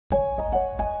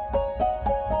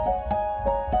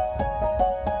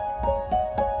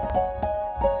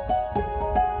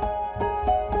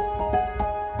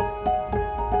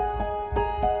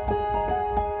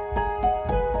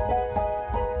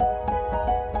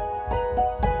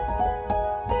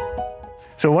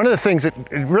So one of the things that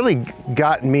really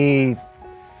got me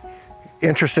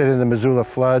interested in the Missoula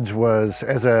floods was,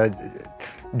 as a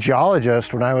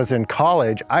geologist, when I was in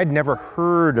college, I'd never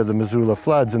heard of the Missoula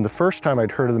floods. And the first time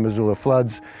I'd heard of the Missoula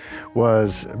floods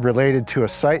was related to a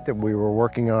site that we were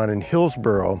working on in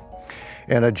Hillsboro.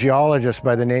 And a geologist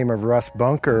by the name of Russ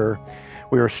Bunker,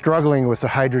 we were struggling with the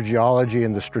hydrogeology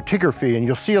and the stratigraphy, and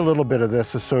you'll see a little bit of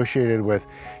this associated with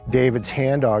David's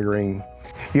hand augering.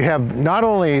 You have not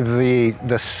only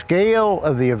the scale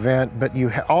of the event, but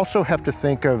you also have to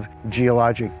think of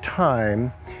geologic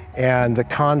time and the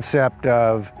concept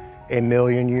of 1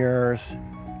 million years,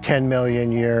 10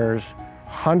 million years,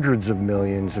 hundreds of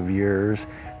millions of years,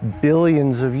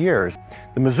 billions of years.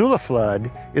 The Missoula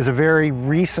flood is a very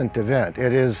recent event.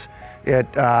 It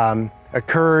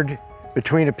occurred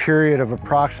between a period of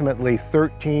approximately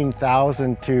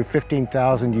 13,000 to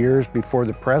 15,000 years before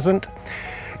the present.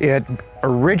 It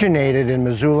originated in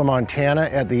Missoula, Montana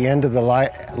at the end of the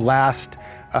last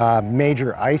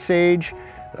major ice age.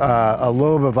 A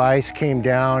lobe of ice came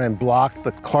down and blocked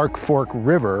the Clark Fork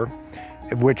River,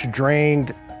 which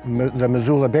drained the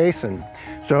Missoula Basin.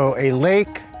 So a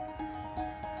lake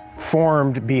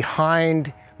formed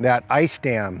behind that ice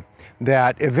dam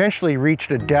that eventually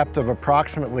reached a depth of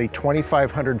approximately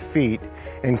 2,500 feet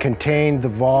and contained the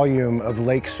volume of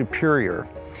Lake Superior.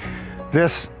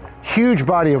 This huge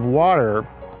body of water,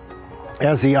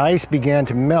 as the ice began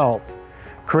to melt,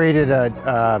 created a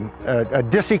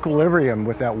disequilibrium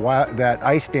with that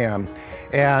ice dam.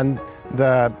 And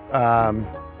the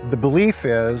belief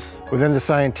is, within the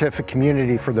scientific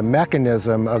community, for the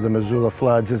mechanism of the Missoula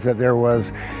floods is that there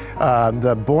was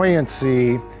the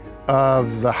buoyancy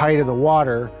of the height of the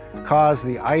water caused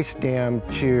the ice dam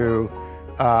to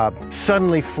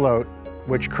suddenly float,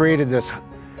 which created this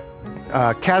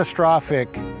catastrophic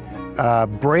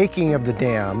breaking of the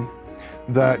dam.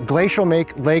 The glacial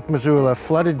Lake Missoula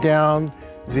flooded down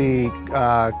the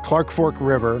Clark Fork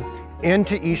River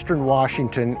into eastern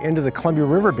Washington, into the Columbia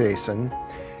River Basin,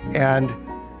 and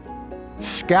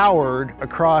scoured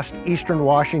across eastern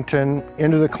Washington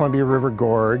into the Columbia River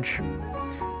Gorge,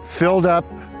 filled up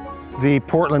the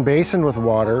Portland Basin with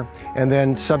water, and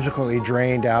then subsequently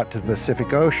drained out to the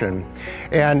Pacific Ocean.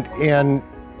 And in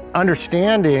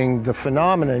understanding the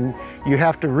phenomenon, you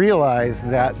have to realize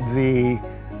that the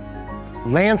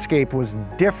landscape was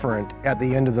different at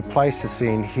the end of the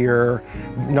Pleistocene here,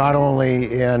 not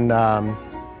only in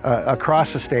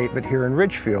across the state, but here in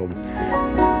Ridgefield.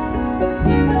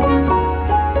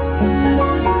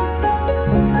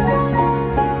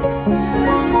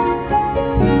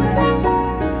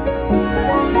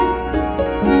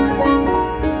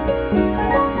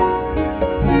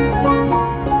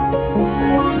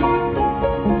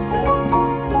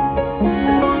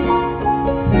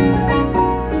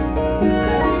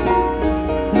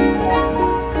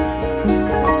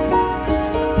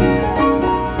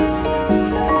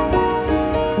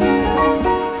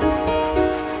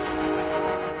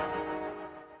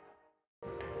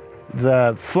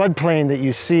 The floodplain that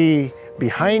you see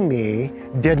behind me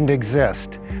didn't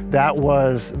exist. That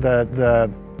was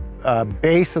the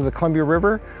base of the Columbia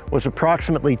River was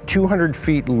approximately 200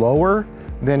 feet lower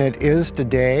than it is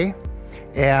today.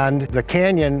 And the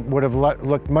canyon would have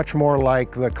looked much more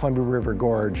like the Columbia River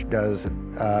Gorge does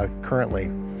currently.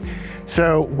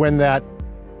 So when that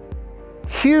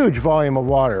huge volume of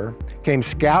water came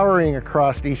scouring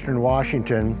across eastern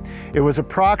Washington, it was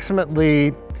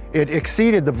approximately, it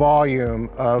exceeded the volume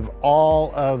of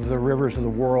all of the rivers of the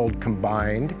world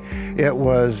combined. It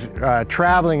was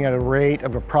traveling at a rate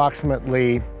of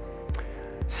approximately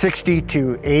 60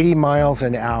 to 80 miles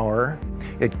an hour.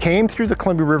 It came through the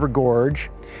Columbia River Gorge,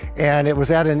 and it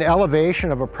was at an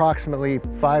elevation of approximately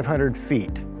 500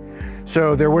 feet.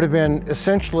 So there would have been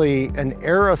essentially an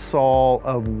aerosol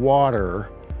of water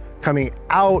coming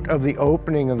out of the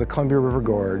opening of the Columbia River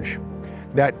Gorge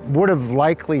that would have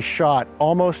likely shot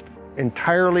almost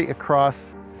entirely across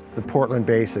the Portland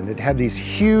Basin. It had these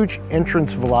huge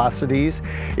entrance velocities.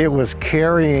 It was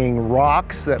carrying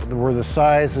rocks that were the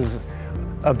sizes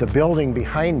of the building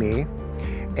behind me,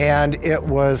 and it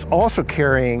was also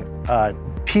carrying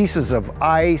pieces of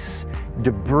ice,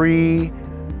 debris,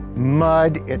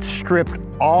 mud. It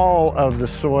stripped all of the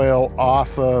soil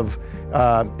off of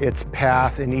its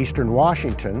path in eastern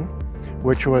Washington,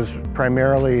 which was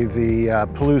primarily the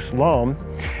Palouse Loam,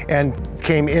 and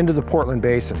came into the Portland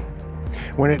Basin.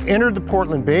 When it entered the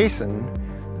Portland Basin,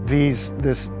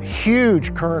 this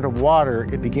huge current of water,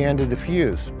 it began to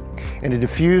diffuse. And it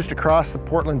diffused across the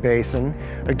Portland Basin.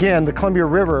 Again, the Columbia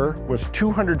River was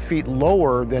 200 feet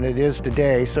lower than it is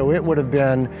today, so it would have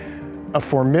been a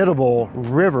formidable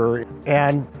river.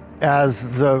 And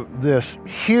as this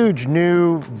huge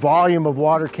new volume of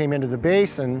water came into the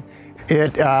basin,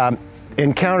 it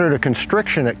encountered a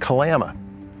constriction at Kalama.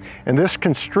 And this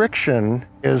constriction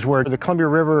is where the Columbia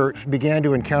River began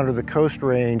to encounter the Coast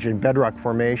Range and bedrock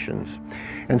formations.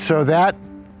 And so that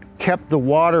kept the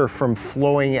water from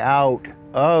flowing out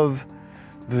of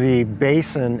the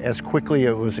basin as quickly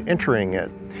as it was entering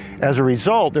it. As a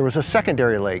result, there was a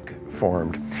secondary lake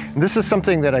formed. And this is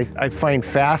something that I find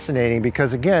fascinating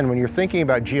because, again, when you're thinking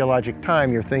about geologic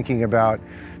time, you're thinking about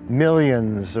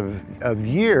millions of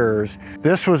years.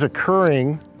 This was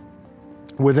occurring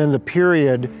within the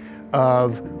period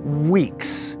of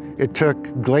weeks. It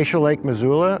took Glacial Lake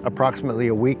Missoula approximately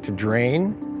a week to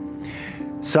drain.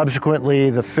 Subsequently,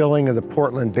 the filling of the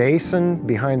Portland Basin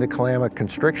behind the Kalama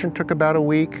constriction took about a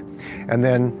week, and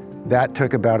then that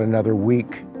took about another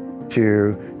week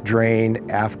to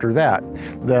drain after that.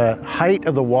 The height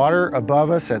of the water above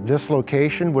us at this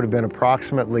location would have been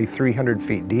approximately 300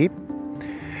 feet deep,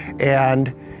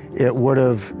 and it would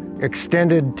have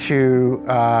extended to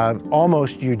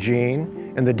almost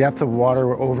Eugene, and the depth of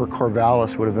water over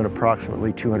Corvallis would have been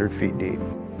approximately 200 feet deep.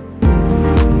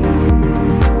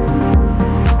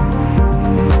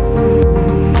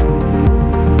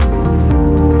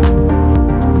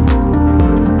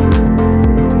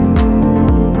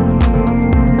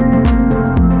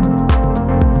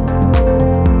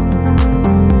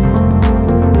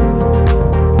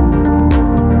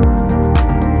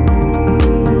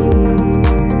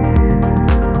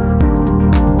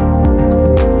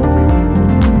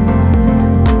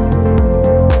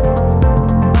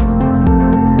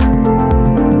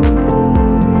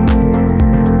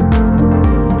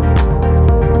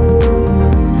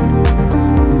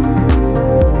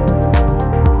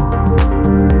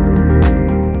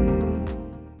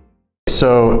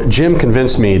 So Jim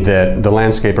convinced me that the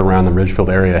landscape around the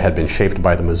Ridgefield area had been shaped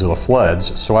by the Missoula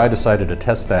floods, so I decided to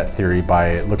test that theory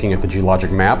by looking at the geologic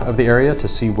map of the area to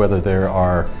see whether there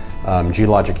are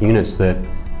geologic units that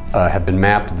have been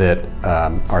mapped that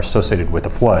are associated with the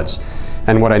floods.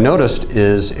 And what I noticed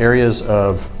is areas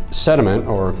of sediment,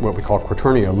 or what we call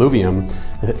quaternary alluvium,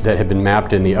 that had been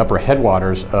mapped in the upper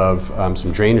headwaters of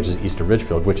some drainages east of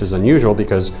Ridgefield, which is unusual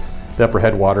because the upper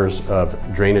headwaters of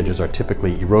drainages are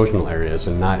typically erosional areas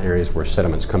and not areas where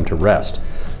sediments come to rest.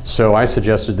 So I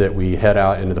suggested that we head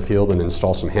out into the field and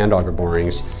install some hand auger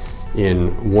borings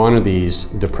in one of these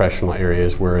depressional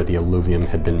areas where the alluvium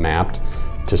had been mapped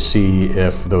to see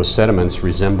if those sediments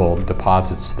resemble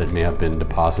deposits that may have been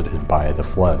deposited by the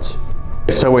floods.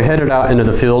 So we headed out into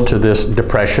the field to this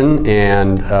depression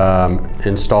and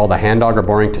installed a hand auger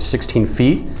boring to 16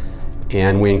 feet.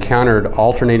 And we encountered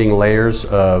alternating layers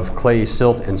of clay,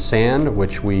 silt, and sand,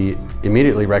 which we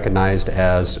immediately recognized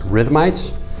as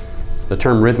rhythmites. The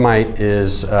term rhythmite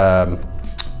is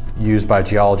used by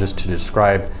geologists to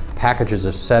describe packages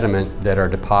of sediment that are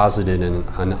deposited in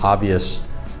an obvious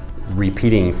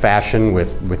repeating fashion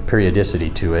with periodicity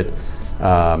to it.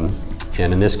 And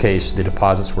in this case, the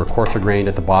deposits were coarser grained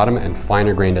at the bottom and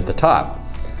finer grained at the top.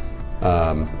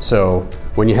 So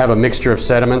when you have a mixture of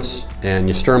sediments and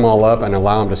you stir them all up and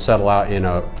allow them to settle out in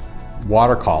a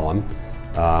water column,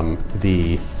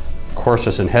 the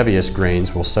coarsest and heaviest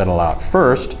grains will settle out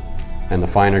first and the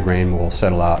finer grain will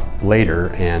settle out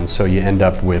later, and so you end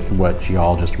up with what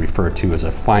geologists refer to as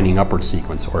a fining upward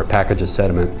sequence, or a package of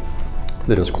sediment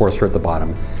that is coarser at the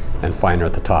bottom and finer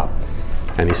at the top.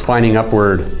 And these fining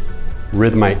upward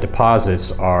rhythmite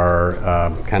deposits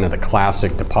are kind of the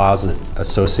classic deposit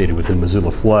associated with the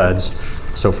Missoula floods.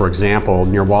 So for example,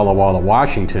 near Walla Walla,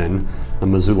 Washington, the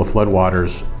Missoula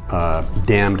floodwaters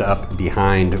dammed up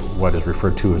behind what is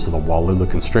referred to as the Wallula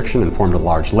constriction and formed a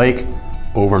large lake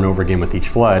over and over again with each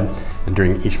flood. And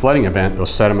during each flooding event,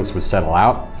 those sediments would settle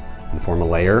out and form a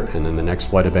layer, and then the next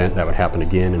flood event, that would happen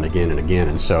again and again and again.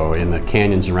 And so in the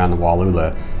canyons around the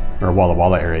Wallula or Walla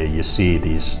Walla area, you see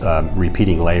these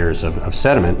repeating layers of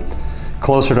sediment.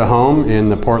 Closer to home in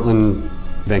the Portland,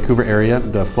 Vancouver area,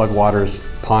 the floodwaters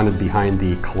ponded behind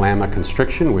the Kalama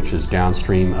constriction, which is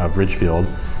downstream of Ridgefield,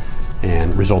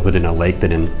 and resulted in a lake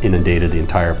that inundated the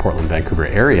entire Portland, Vancouver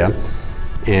area.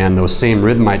 And those same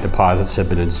rhythmite deposits have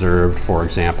been observed, for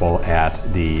example,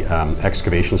 at the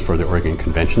excavations for the Oregon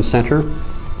Convention Center.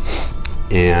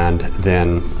 And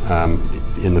then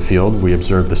in the field, we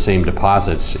observed the same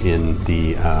deposits in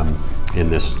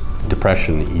this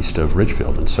depression east of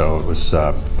Ridgefield. And so it was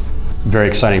very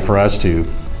exciting for us to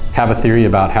have a theory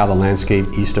about how the landscape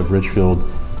east of Ridgefield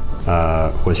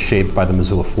was shaped by the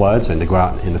Missoula floods, and to go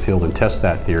out in the field and test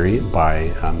that theory by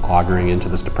augering into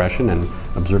this depression and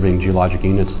observing geologic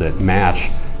units that match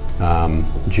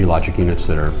geologic units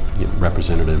that are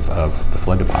representative of the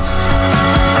flood deposits.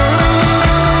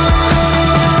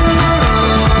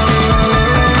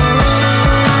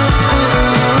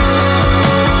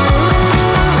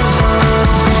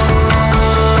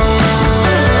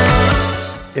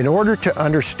 In order to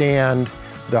understand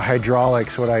the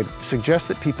hydraulics, what I suggest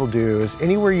that people do is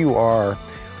anywhere you are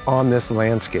on this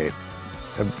landscape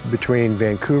between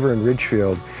Vancouver and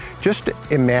Ridgefield, just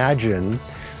imagine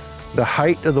the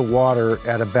height of the water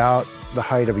at about the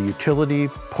height of a utility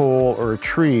pole or a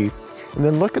tree, and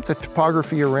then look at the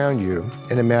topography around you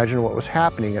and imagine what was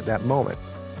happening at that moment.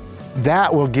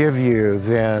 That will give you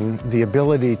then the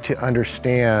ability to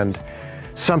understand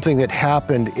something that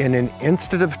happened in an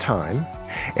instant of time.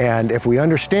 And if we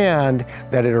understand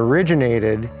that it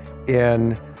originated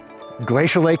in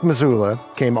Glacial Lake, Missoula,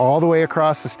 came all the way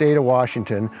across the state of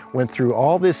Washington, went through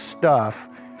all this stuff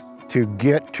to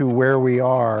get to where we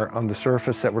are on the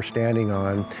surface that we're standing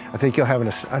on, I think you'll have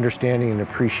an understanding and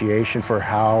appreciation for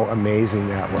how amazing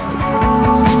that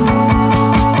was.